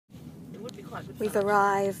We've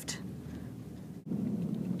arrived.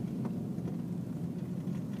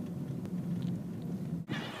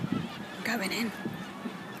 I'm going in.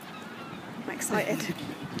 I'm excited.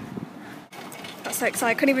 Got so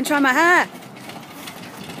excited I couldn't even try my hair.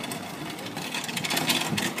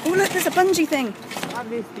 Oh look, there's a bungee thing. I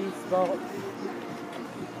miss these spots.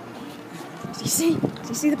 Do you see? Do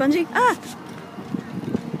you see the bungee? Ah!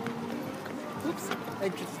 Oops,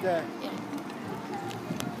 entrance there. Yeah.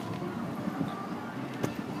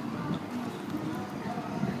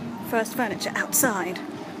 First furniture outside.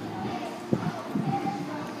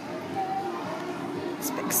 It's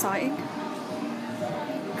a bit exciting.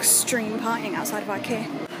 Extreme partying outside of Ikea.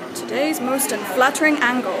 Today's most unflattering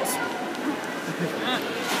angles.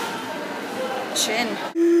 Chin.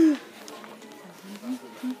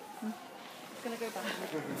 Gonna go back.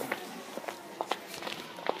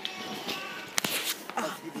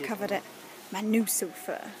 Oh, I covered it. My new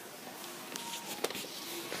sofa.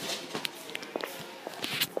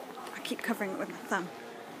 I keep covering it with my thumb.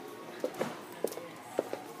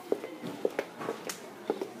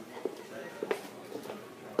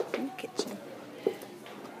 In the kitchen.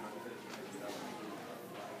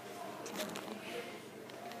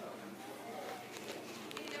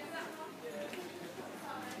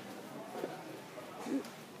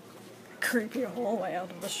 Creepy hallway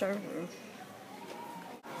out of the showroom.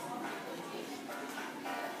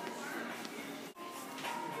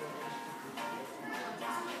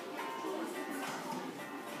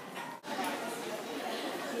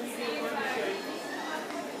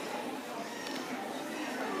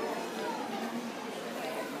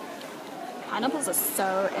 Pineapples are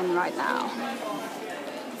so in right now.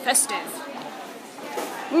 Festive.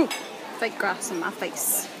 Ooh, fake grass on my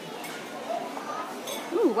face.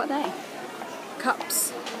 Ooh, what are they?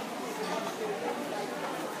 Cups.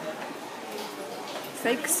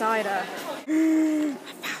 Fake cider. I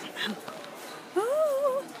found them.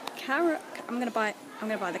 Oh, carrot. I'm gonna buy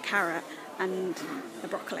the carrot and the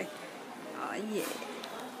broccoli. Oh yeah.